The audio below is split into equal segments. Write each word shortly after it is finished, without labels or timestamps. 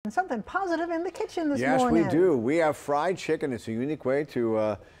And something positive in the kitchen this yes, morning. Yes, we do. We have fried chicken. It's a unique way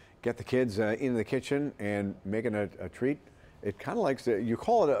to get the kids into the kitchen and making a treat. It kind of likes you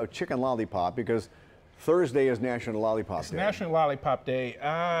call it a chicken lollipop because Thursday is National Lollipop Day. It's National Lollipop Day.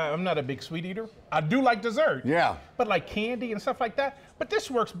 I'm not a big sweet eater. I do like dessert. Yeah. But like candy and stuff like that. But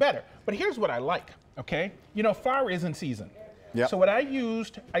this works better. But here's what I like, okay? You know, flour isn't seasoned. Yep. So what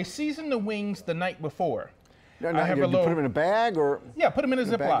I seasoned the wings the night before. No, I have you put them in a bag or? Yeah, put them in a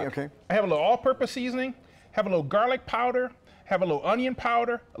Ziploc. Okay. I have a little all-purpose seasoning, have a little garlic powder, have a little onion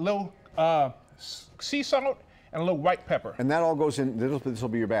powder, a little sea salt, and a little white pepper. And that all goes in, this will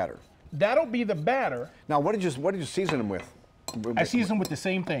be your batter. That'll be the batter. Now, what did you season them with? I season with the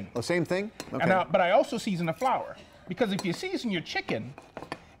same thing. The same thing? Okay. But I also season the flour. Because if you season your chicken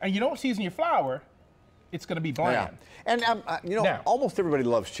and you don't season your flour, it's going to be bland. Yeah. And, you know, now, almost everybody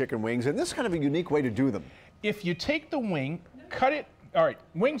loves chicken wings, and this is kind of a unique way to do them. If you take the wing, cut it, all right,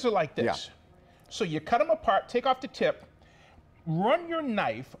 wings are like this. Yeah. So you cut them apart, take off the tip, run your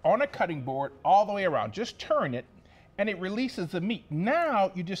knife on a cutting board all the way around. Just turn it, and it releases the meat.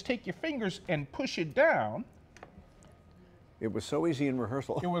 Now you just take your fingers and push it down. It was so easy in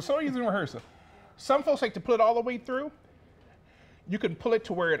rehearsal. It was so easy in rehearsal. Some folks like to pull it all the way through. You can pull it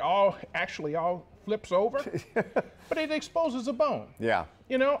to where it actually all flips over, but it exposes a bone. Yeah.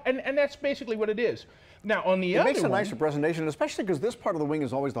 You know, and that's basically what it is. Now on the other one, it makes a nicer presentation, especially because this part of the wing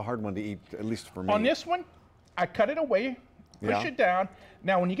is always the hard one to eat, at least for me. On this one, I cut it away, push it down.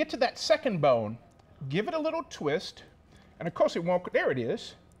 Now when you get to that second bone, give it a little twist, and of course it won't, there it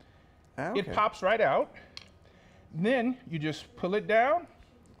is. Okay. It pops right out. Then you just pull it down,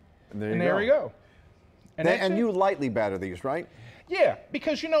 and there we go. And you lightly batter these, right? Yeah,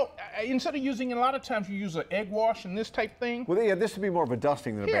 because, you know, instead of using, a lot of times you use an egg wash and this type thing. Well, yeah, this would be more of a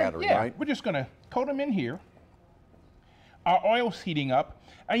dusting than a battering, right? We're just going to coat them in here. Our oil's heating up.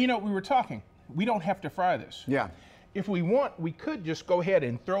 And, you know, we were talking, we don't have to fry this. Yeah. If we want, we could just go ahead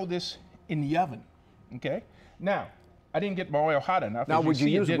and throw this in the oven, okay? Now, I didn't get my oil hot enough. Now, would you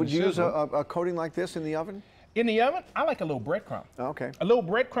use a coating like this in the oven? In the oven, I like a little breadcrumb. Okay. A little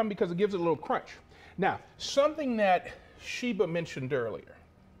breadcrumb because it gives it a little crunch. Now, something that Sheba mentioned earlier,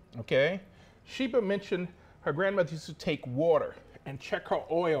 okay? Sheba mentioned her grandmother used to take water and check her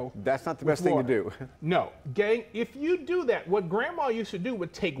oil. That's not the best thing to do. No, gang, if you do that, what Grandma used to do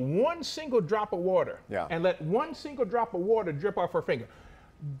would take one single drop of water and let one single drop of water drip off her finger.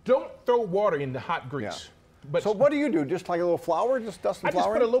 Don't throw water in the hot grease. Yeah. But so what do you do? Just like a little flour? Just dust some flour? I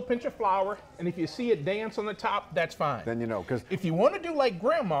just put a little pinch of flour, and if you see it dance on the top, that's fine. Then you know. Because if you want to do like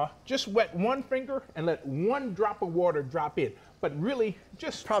Grandma, just wet one finger and let one drop of water drop in. But really,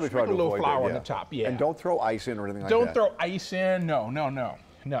 just sprinkle a little flour on the top. Yeah. And don't throw ice in or anything like that. Don't that. throw ice in.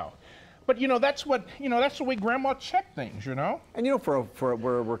 No. But you know, that's what, you know, that's the way Grandma checked things, you know. And you know,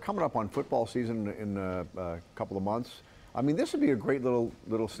 we're coming up on football season in a couple of months. I mean, this would be a great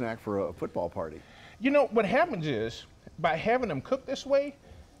little snack for a football party. You know, what happens is, by having them cooked this way,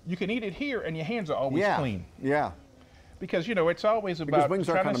 you can eat it here and your hands are always clean. Yeah. Because, you know, it's always about wings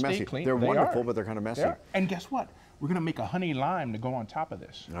are kind of messy. Clean. They're wonderful, but they're kind of messy. And guess what? We're going to make a honey lime to go on top of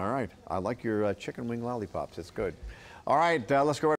this. All right. I like your chicken wing lollipops. It's good. All right, let's go right